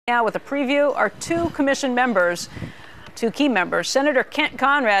Now with a preview are two commission members, two key members, Senator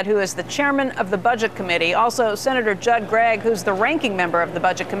Conrad, who is the chairman of the Budget Committee, also Senator Gregg, who's the ranking member of the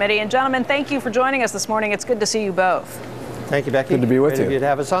Budget Committee. And gentlemen, thank you for joining us this morning. It's good to see you both. Thank you, Becky. Good to be with you. Great of you to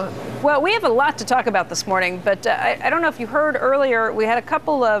have us on. Well, we have a lot to talk about this morning, but I don't know if you heard earlier, we had a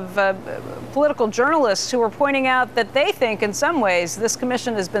couple of political journalists who were pointing out that they think in some ways this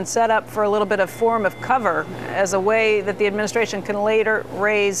commission has been set up for a little bit of form of cover as a way that the administration can later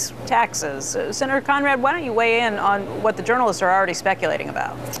raise taxes. Senator Conrad, why don't you weigh in on what the journalists are already speculating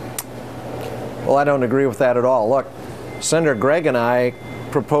about? Well, I don't agree with that at all. Look, Senator Gregg and I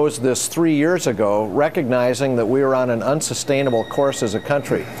proposed this 3 years ago, recognizing that we were on an unsustainable course as a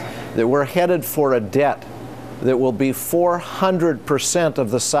country, that we're headed for a debt that will be 400%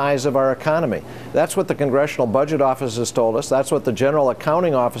 of the size of our economy. That's what the Congressional Budget Office has told us. That's what the General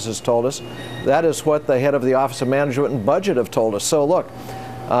Accounting Office has told us. That is what the head of the Office of Management and Budget have told us. So look,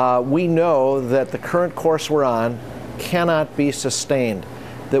 we know that the current course we're on cannot be sustained,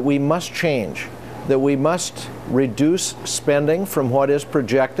 that we must change, that we must reduce spending from what is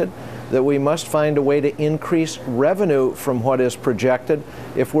projected, that we must find a way to increase revenue from what is projected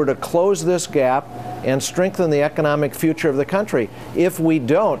if we're to close this gap and strengthen the economic future of the country. If we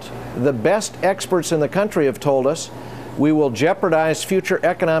don't, the best experts in the country have told us we will jeopardize future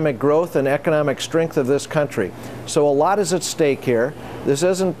economic growth and economic strength of this country. So a lot is at stake here. This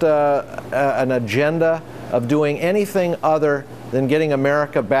isn't an agenda of doing anything other than getting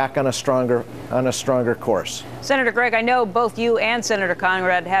America back on a stronger course. Senator Gregg, I know both you and Senator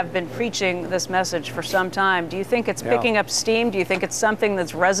Conrad have been preaching this message for some time. Do you think it's picking up steam? Do you think it's something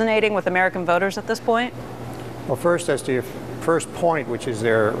that's resonating with American voters at this point? Well, first, as to your first point, which is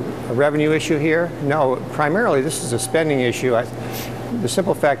there a revenue issue here? No, primarily this is a spending issue. The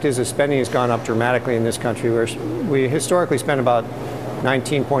simple fact is that spending has gone up dramatically in this country. We historically spent about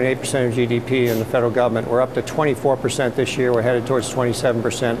 19.8% of GDP in the federal government. We're up to 24% this year. We're headed towards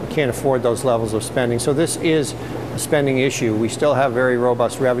 27%. We can't afford those levels of spending. So this is a spending issue. We still have very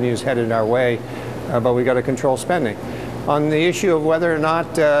robust revenues headed our way, but we've got to control spending. On the issue of whether or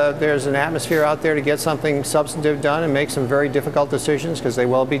not there's an atmosphere out there to get something substantive done and make some very difficult decisions, because they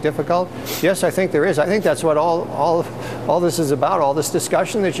will be difficult, yes, I think there is. I think that's what all this is about. All this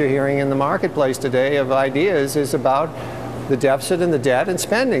discussion that you're hearing in the marketplace today of ideas is about the deficit and the debt and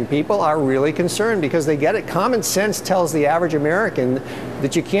spending. People are really concerned because they get it. Common sense tells the average American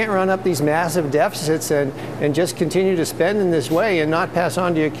that you can't run up these massive deficits and just continue to spend in this way and not pass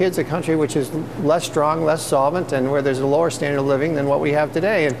on to your kids a country which is less strong, less solvent, and where there's a lower standard of living than what we have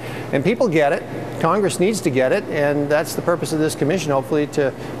today. And people get it. Congress needs to get it, and that's the purpose of this commission, hopefully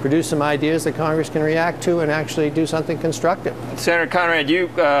to produce some ideas that Congress can react to and actually do something constructive. Senator Conrad,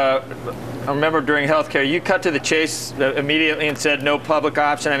 I remember during health care, you cut to the chase immediately and said no public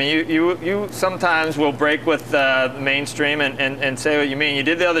option. I mean, you sometimes will break with the mainstream and say what you mean. You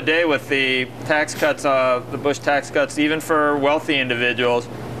did the other day with the tax cuts, the Bush tax cuts, even for wealthy individuals.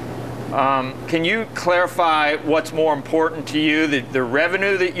 Can you clarify what's more important to you, the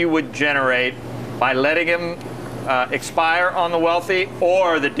revenue that you would generate by letting him expire on the wealthy,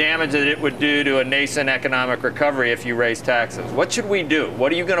 or the damage that it would do to a nascent economic recovery if you raise taxes? What should we do?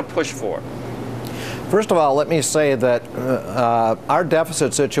 What are you going to push for? First of all, let me say that our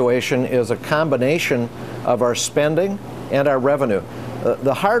deficit situation is a combination of our spending and our revenue.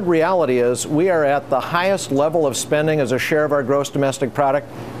 The hard reality is we are at the highest level of spending as a share of our gross domestic product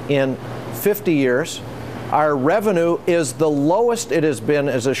in 50 years. Our revenue is the lowest it has been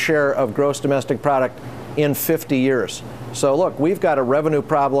as a share of gross domestic product in 50 years. So look, we've got a revenue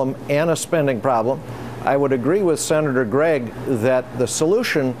problem and a spending problem. I would agree with Senator Gregg that the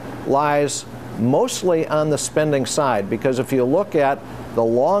solution lies mostly on the spending side, because if you look at the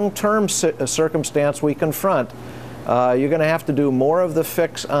long-term circumstance we confront, you're going to have to do more of the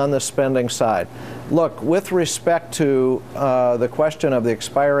fix on the spending side. Look, with respect to the question of the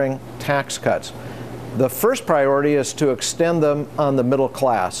expiring tax cuts, the first priority is to extend them on the middle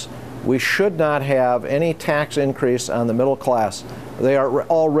class. We should not have any tax increase on the middle class. They are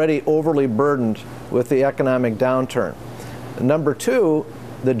already overly burdened with the economic downturn. Number two,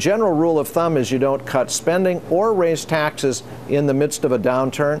 the general rule of thumb is you don't cut spending or raise taxes in the midst of a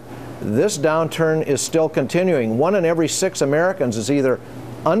downturn. This downturn is still continuing. 1 in every 6 Americans is either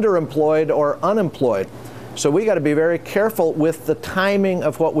underemployed or unemployed. So we got to be very careful with the timing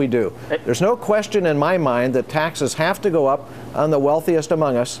of what we do. There's no question in my mind that taxes have to go up on the wealthiest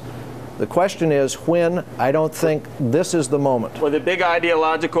among us. The question is when. I don't think this is the moment. Well, the big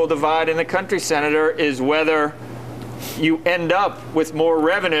ideological divide in the country, Senator, is whether you end up with more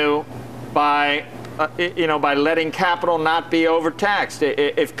revenue by by letting capital not be overtaxed.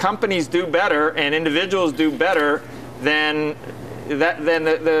 If companies do better and individuals do better, then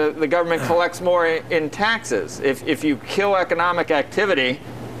the government collects more in taxes. If you kill economic activity,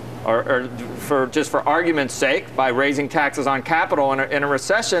 or for argument's sake, by raising taxes on capital in a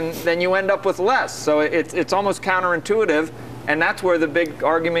recession, then you end up with less. So it's almost counterintuitive, and that's where the big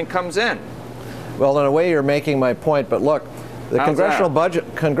argument comes in. Well, in a way, you're making my point, but look, the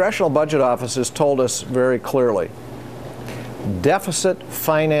Congressional Budget Office has told us very clearly, deficit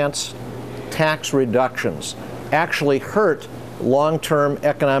finance tax reductions actually hurt long-term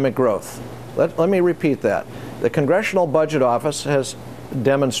economic growth. Let me repeat that. The Congressional Budget Office has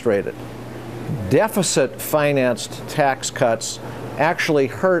demonstrated deficit-financed tax cuts actually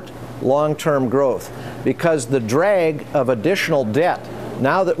hurt long-term growth because the drag of additional debt,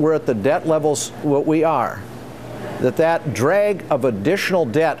 now that we're at the debt levels what we are, that drag of additional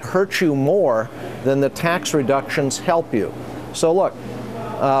debt hurts you more than the tax reductions help you. So look,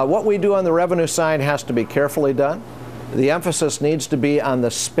 what we do on the revenue side has to be carefully done. The emphasis needs to be on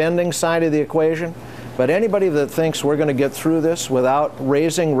the spending side of the equation. But anybody that thinks we're going to get through this without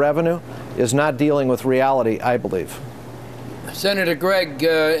raising revenue is not dealing with reality, I believe. Senator Gregg,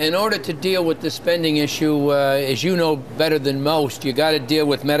 in order to deal with the spending issue, as you know better than most, you got to deal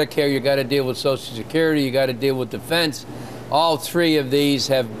with Medicare, you got to deal with Social Security, you got to deal with defense. All three of these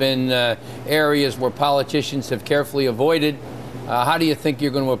have been areas where politicians have carefully avoided. How do you think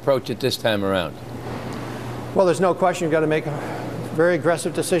you're going to approach it this time around? Well, there's no question you've got to make very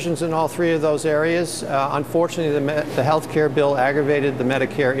aggressive decisions in all three of those areas. Unfortunately, the health care bill aggravated the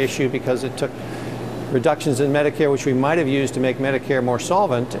Medicare issue because it took reductions in Medicare, which we might have used to make Medicare more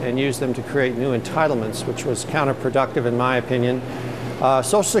solvent, and used them to create new entitlements, which was counterproductive in my opinion.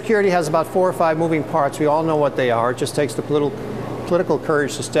 Social Security has about 4 or 5 moving parts. We all know what they are. It just takes the political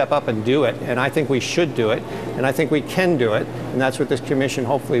courage to step up and do it, and I think we should do it, and I think we can do it, and that's what this commission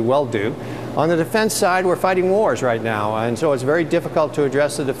hopefully will do. On the defense side, we're fighting wars right now, and so it's very difficult to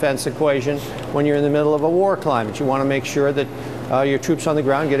address the defense equation when you're in the middle of a war climate. You want to make sure that your troops on the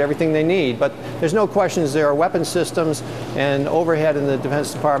ground get everything they need. But there's no questions there are weapon systems and overhead in the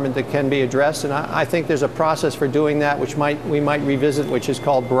Defense Department that can be addressed, and I think there's a process for doing that which we might revisit, which is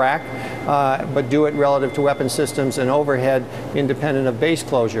called BRAC, but do it relative to weapon systems and overhead independent of base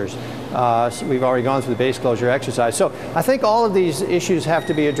closures. So we've already gone through the base closure exercise. So I think all of these issues have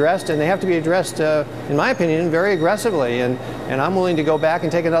to be addressed, and they have to be addressed, in my opinion, very aggressively. And I'm willing to go back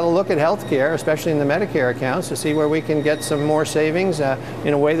and take another look at health care, especially in the Medicare accounts, to see where we can get some more savings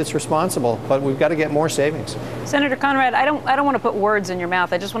in a way that's responsible. But we've got to get more savings. Senator Conrad, I don't want to put words in your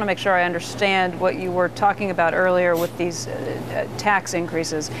mouth. I just want to make sure I understand what you were talking about earlier with these tax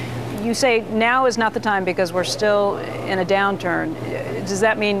increases. You say now is not the time because we're still in a downturn. Does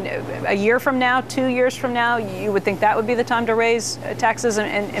that mean a year from now, 2 years from now, you would think that would be the time to raise taxes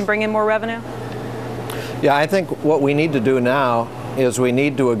and bring in more revenue? Yeah, I think what we need to do now is we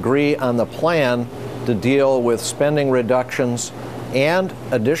need to agree on the plan to deal with spending reductions and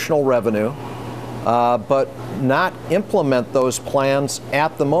additional revenue, but not implement those plans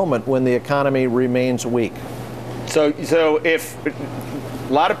at the moment when the economy remains weak. So if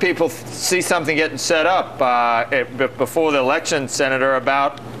a lot of people see something getting set up before the election, Senator,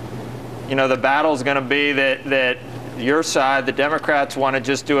 about, the battle's going to be that your side, the Democrats, want to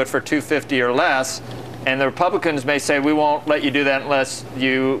just do it for $250 or less, and the Republicans may say, we won't let you do that unless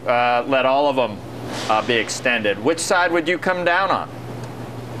you let all of them be extended. Which side would you come down on?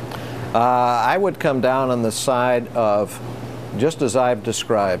 I would come down on the side of, just as I've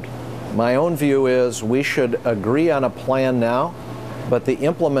described. My own view is we should agree on a plan now, but the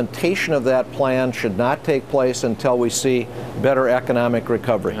implementation of that plan should not take place until we see better economic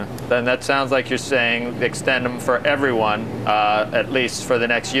recovery. Yeah. Then that sounds like you're saying extend them for everyone, at least for the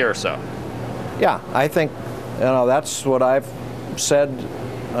next year or so. Yeah, I think that's what I've said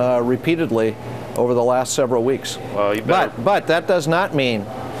repeatedly over the last several weeks. Well, you better... But that does not mean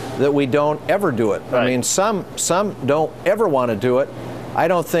that we don't ever do it. Right. I mean, some don't ever want to do it. I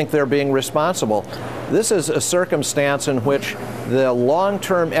don't think they're being responsible. This is a circumstance in which the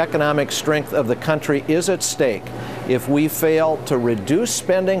long-term economic strength of the country is at stake. If we fail to reduce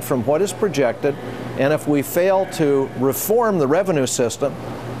spending from what is projected, and if we fail to reform the revenue system,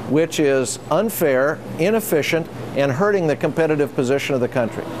 which is unfair, inefficient, and hurting the competitive position of the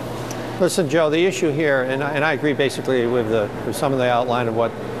country. Listen, Joe, the issue here, and I agree basically with some of the outline of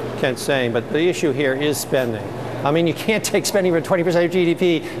what Kent's saying, but the issue here is spending. I mean, you can't take spending from 20% of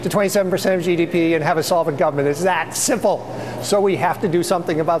GDP to 27% of GDP and have a solvent government. It's that simple. So we have to do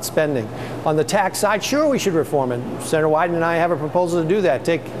something about spending. On the tax side, sure, we should reform it. Senator Wyden and I have a proposal to do that.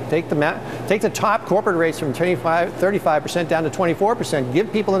 Take the top corporate rates from 35% down to 24%.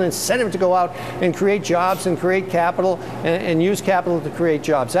 Give people an incentive to go out and create jobs and create capital and use capital to create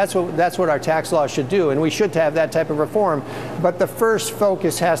jobs. That's what our tax law should do, and we should have that type of reform. But the first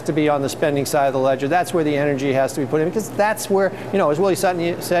focus has to be on the spending side of the ledger. That's where the energy has to be put in, because that's where, you know, as Willie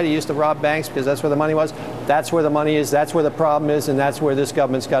Sutton said, he used to rob banks because that's where the money was. That's where the money is. That's where the problem is, and that's where this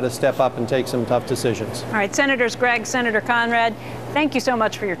government's got to step up and take some tough decisions. All right, Senators Gregg, Senator Conrad, thank you so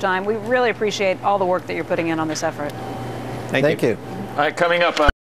much for your time. We really appreciate all the work that you're putting in on this effort. Thank you. All right, coming up.